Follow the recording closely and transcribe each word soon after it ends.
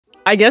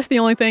I guess the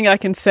only thing I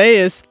can say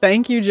is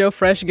thank you, Joe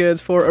Freshgoods,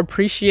 for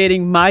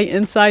appreciating my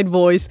inside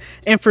voice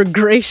and for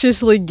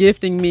graciously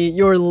gifting me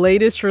your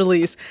latest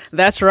release.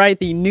 That's right,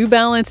 the New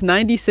Balance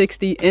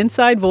 9060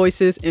 Inside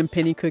Voices in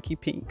Penny Cookie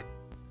Pink.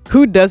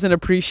 Who doesn't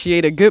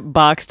appreciate a good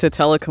box to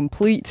tell a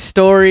complete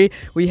story?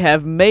 We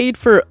have Made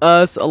for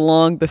Us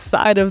along the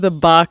side of the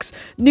box.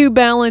 New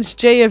Balance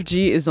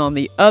JFG is on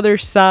the other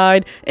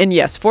side. And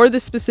yes, for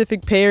this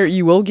specific pair,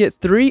 you will get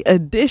 3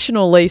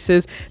 additional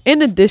laces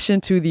in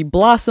addition to the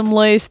Blossom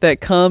lace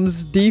that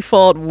comes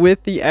default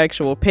with the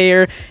actual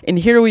pair. And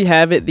here we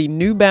have it, the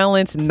New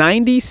Balance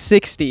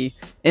 9060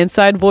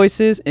 Inside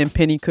Voices in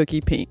Penny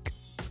Cookie Pink.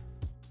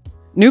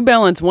 New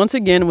Balance, once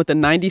again with the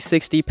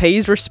 9060,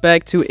 pays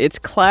respect to its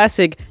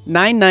classic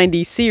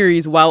 990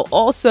 series while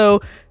also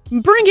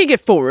bringing it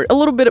forward, a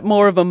little bit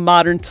more of a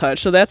modern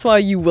touch. So that's why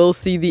you will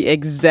see the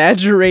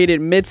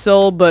exaggerated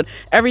midsole, but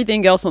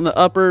everything else on the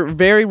upper,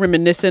 very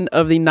reminiscent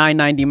of the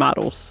 990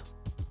 models.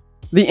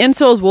 The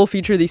insoles will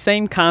feature the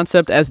same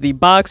concept as the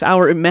box.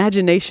 Our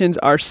imaginations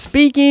are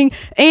speaking,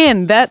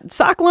 and that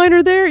sock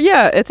liner there,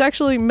 yeah, it's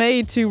actually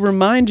made to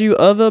remind you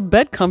of a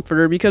bed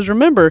comforter because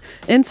remember,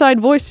 inside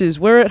voices,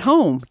 we're at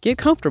home. Get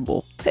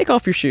comfortable. Take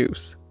off your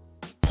shoes.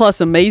 Plus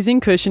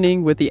amazing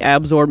cushioning with the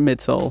Absorb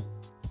midsole.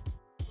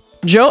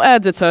 Joe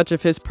adds a touch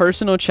of his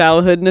personal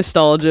childhood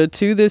nostalgia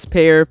to this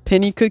pair,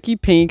 Penny Cookie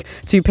Pink,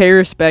 to pay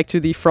respect to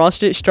the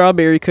frosted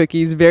strawberry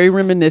cookies, very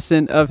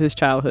reminiscent of his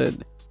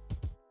childhood.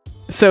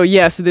 So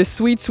yes, this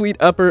sweet, sweet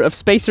upper of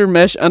spacer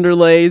mesh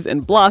underlays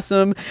and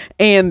Blossom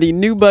and the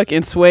nubuck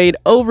and suede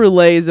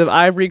overlays of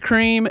ivory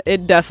cream,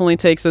 it definitely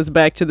takes us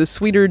back to the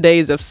sweeter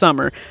days of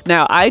summer.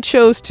 Now, I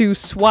chose to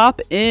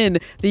swap in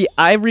the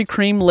ivory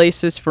cream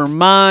laces for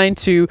mine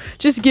to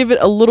just give it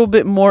a little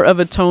bit more of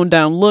a toned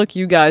down look.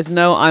 You guys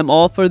know I'm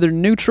all for the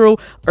neutral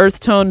earth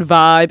tone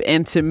vibe,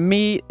 and to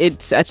me,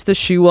 it sets the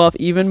shoe off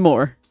even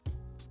more.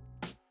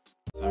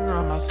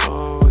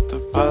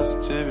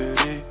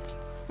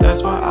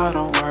 That's why I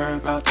don't worry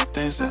about the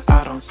things that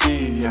I don't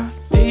see, yeah.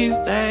 These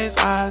days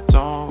I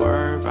don't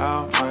worry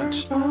about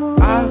much.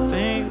 I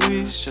think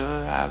we should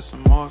have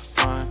some more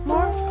fun.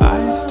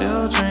 I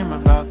still dream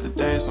about the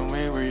days when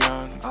we were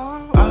young.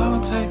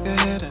 I'll take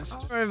a hit and...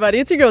 Alright everybody,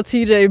 it's your girl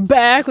TJ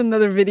back with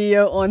another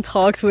video on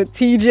Talks with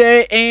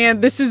TJ,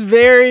 and this is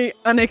very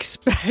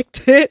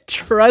unexpected,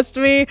 trust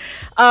me.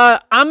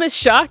 I'm as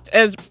shocked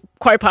as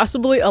quite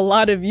possibly a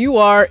lot of you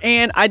are,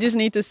 and I just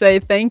need to say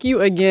thank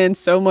you again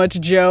so much,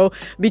 Joe,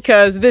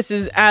 because this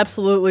is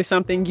absolutely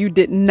something you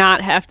did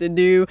not have to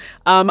do.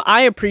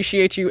 I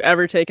appreciate you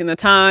ever taking the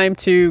time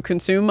to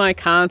consume my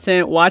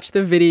content, watch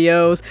the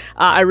videos.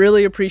 I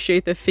really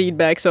appreciate the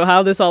feedback. So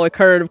how this all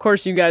occurred, of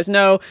course, you guys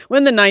know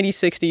when the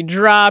 9060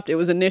 dropped, it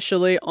was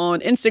initially on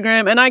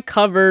Instagram, and I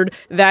covered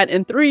that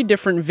in 3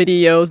 different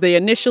videos. They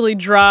initially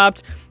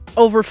dropped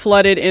over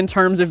flooded in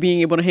terms of being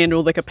able to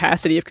handle the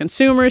capacity of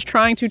consumers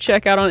trying to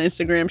check out on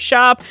Instagram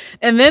shop,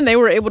 and then they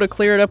were able to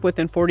clear it up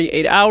within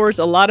 48 hours.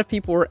 A lot of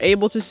people were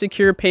able to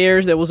secure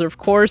pairs. There was of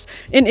course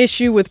an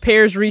issue with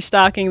pairs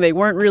restocking. They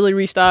weren't really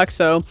restocked,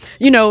 so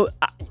you know,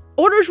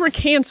 orders were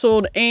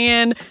canceled,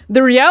 and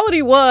the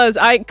reality was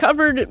I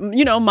covered,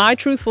 you know, my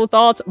truthful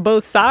thoughts,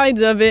 both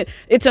sides of it.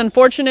 It's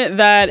unfortunate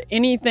that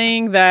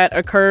anything that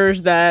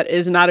occurs that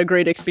is not a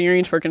great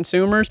experience for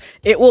consumers,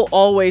 it will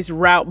always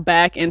route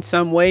back in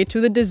some way to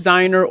the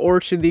designer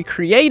or to the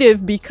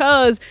creative,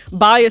 because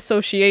by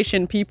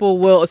association, people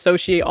will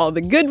associate all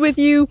the good with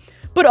you,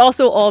 but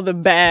also all the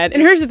bad.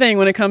 And here's the thing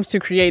when it comes to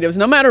creatives,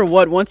 no matter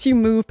what, once you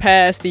move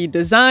past the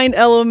design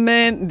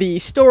element, the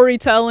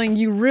storytelling,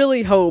 you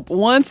really hope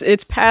once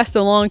it's passed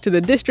along to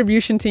the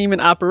distribution team and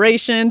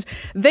operations,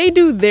 they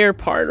do their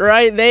part,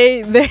 right?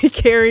 They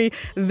carry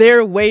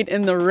their weight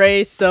in the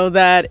race so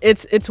that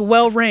it's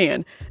well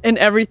ran and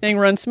everything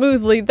runs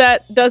smoothly.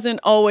 That doesn't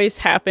always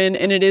happen,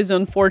 and it is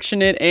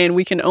unfortunate, and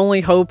we can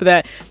only hope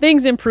that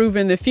things improve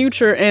in the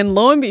future. And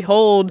lo and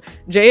behold,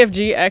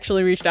 JFG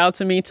actually reached out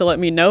to me to let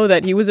me know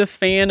that he was a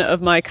fan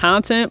of my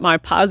content, my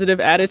positive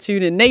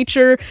attitude and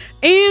nature,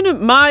 and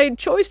my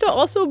choice to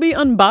also be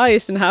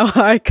unbiased in how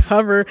I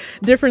cover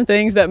different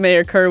things that may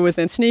occur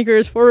within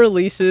sneakers for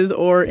releases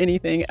or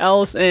anything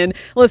else. And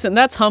listen,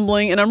 that's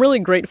humbling, and I'm really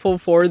grateful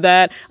for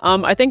that.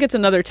 I think it's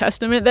another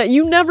testament that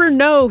you never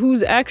know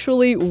who's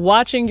actually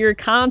watching your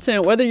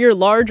content, whether you're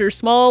large or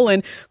small.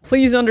 And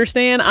please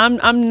understand,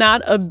 I'm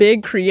not a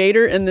big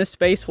creator in this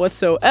space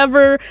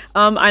whatsoever.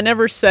 I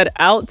never set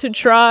out to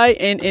try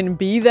and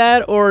be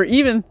that, or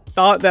even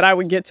thought that I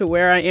would get to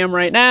where I am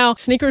right now.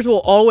 Sneakers will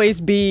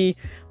always be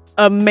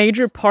a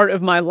major part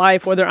of my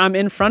life, whether I'm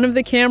in front of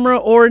the camera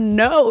or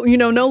no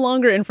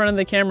longer in front of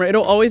the camera.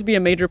 It'll always be a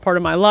major part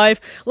of my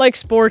life, like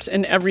sports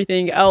and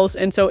everything else.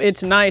 And so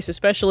it's nice,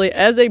 especially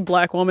as a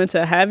Black woman,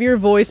 to have your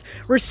voice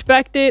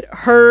respected,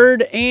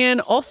 heard, and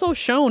also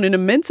shown an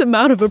immense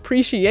amount of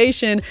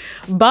appreciation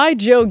by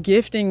Joe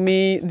gifting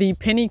me the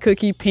Penny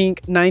Cookie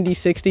Pink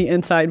 9060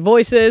 Inside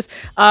Voices.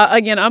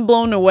 Again, I'm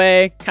blown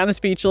away, kind of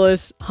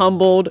speechless,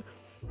 humbled.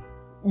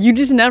 you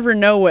just never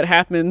know what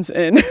happens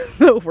in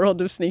the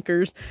world of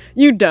sneakers.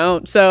 You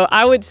don't. So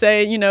I would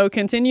say, you know,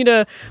 continue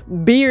to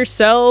be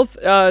yourself,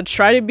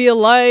 try to be a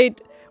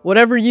light.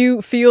 Whatever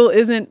you feel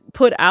isn't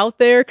put out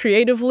there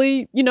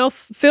creatively, you know,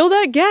 fill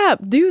that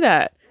gap. Do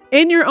that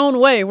in your own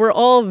way. We're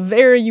all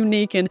very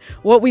unique in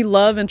what we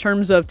love in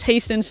terms of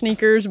taste in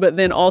sneakers, but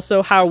then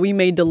also how we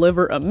may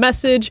deliver a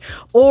message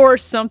or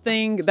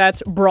something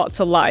that's brought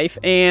to life.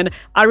 And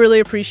I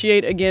really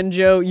appreciate, again,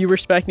 Joe, you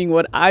respecting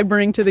what I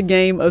bring to the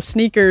game of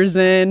sneakers.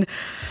 And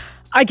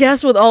I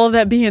guess with all of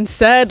that being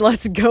said,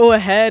 let's go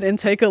ahead and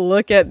take a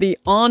look at the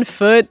on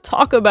foot,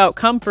 talk about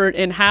comfort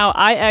and how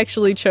I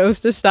actually chose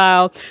to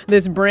style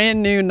this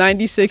brand new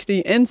 9060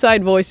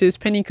 Inside Voices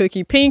Penny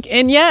Cookie Pink.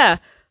 And yeah,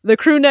 the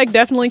crew neck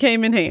definitely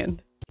came in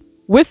hand.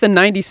 With the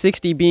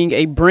 9060 being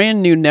a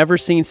brand new, never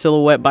seen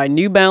silhouette by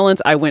New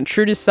Balance, I went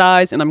true to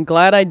size, and I'm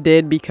glad I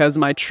did because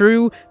my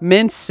true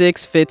men's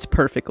 6 fits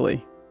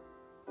perfectly.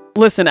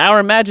 Listen, our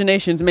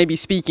imaginations may be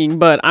speaking,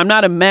 but I'm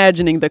not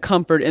imagining the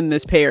comfort in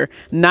this pair.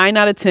 9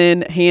 out of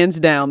 10, hands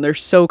down. They're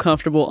so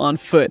comfortable on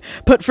foot.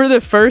 But for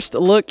the first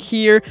look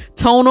here,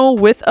 tonal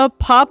with a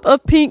pop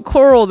of pink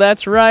coral.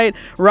 That's right.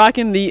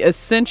 Rocking the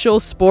Essential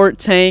Sport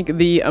Tank,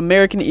 the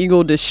American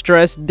Eagle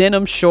Distressed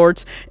Denim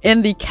Shorts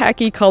in the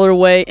khaki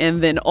colorway,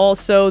 and then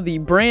also the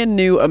brand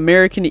new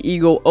American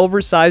Eagle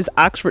oversized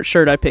Oxford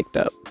shirt I picked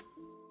up.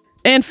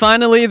 And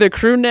finally, the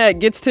crew neck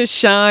gets to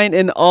shine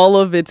in all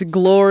of its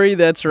glory.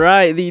 That's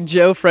right, the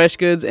Joe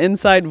Freshgoods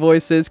Inside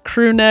Voices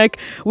crew neck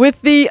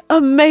with the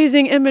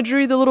amazing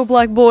imagery, the little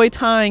black boy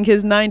tying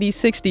his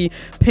 9060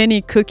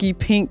 Penny Cookie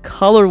Pink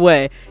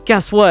colorway.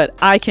 Guess what?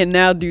 I can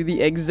now do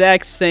the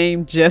exact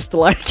same just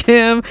like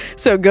him.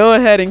 So go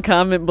ahead and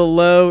comment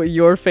below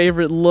your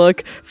favorite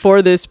look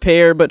for this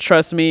pair, but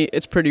trust me,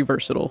 it's pretty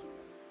versatile.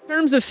 In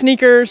terms of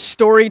sneakers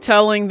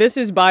storytelling, this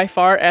is by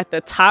far at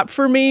the top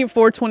for me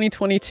for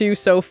 2022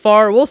 so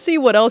far. We'll see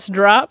what else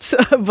drops,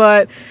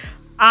 but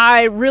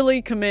I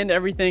really commend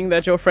everything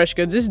that Joe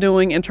Freshgoods is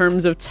doing in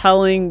terms of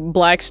telling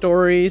Black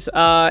stories,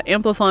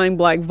 amplifying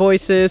Black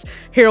voices.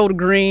 Harold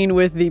Green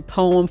with the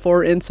poem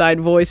for Inside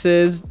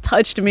Voices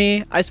touched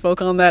me. I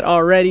spoke on that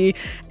already.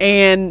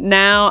 And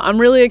now I'm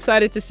really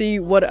excited to see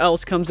what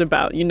else comes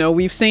about. You know,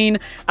 we've seen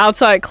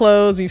outside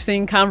clothes, we've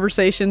seen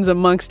conversations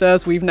amongst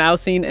us, we've now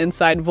seen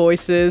Inside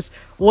Voices.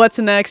 What's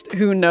next?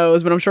 Who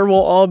knows? But I'm sure we'll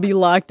all be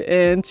locked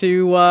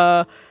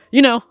into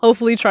you know,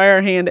 hopefully try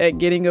our hand at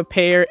getting a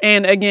pair.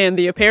 And again,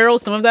 the apparel,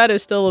 some of that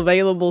is still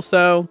available.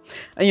 So,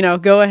 you know,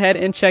 go ahead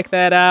and check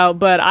that out.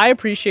 But I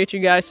appreciate you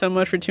guys so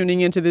much for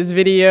tuning into this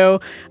video.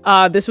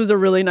 This was a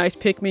really nice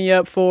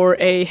pick-me-up for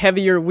a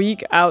heavier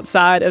week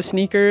outside of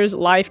sneakers.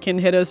 Life can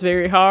hit us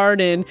very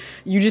hard and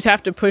you just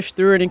have to push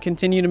through it and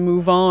continue to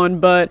move on.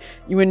 But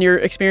when you're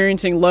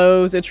experiencing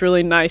lows, it's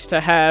really nice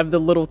to have the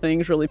little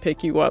things really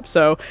pick you up.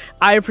 So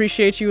I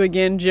appreciate you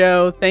again,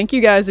 Joe. Thank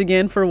you guys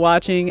again for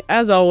watching.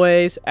 As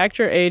always, act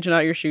your age,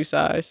 not your shoe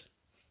size.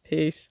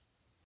 Peace.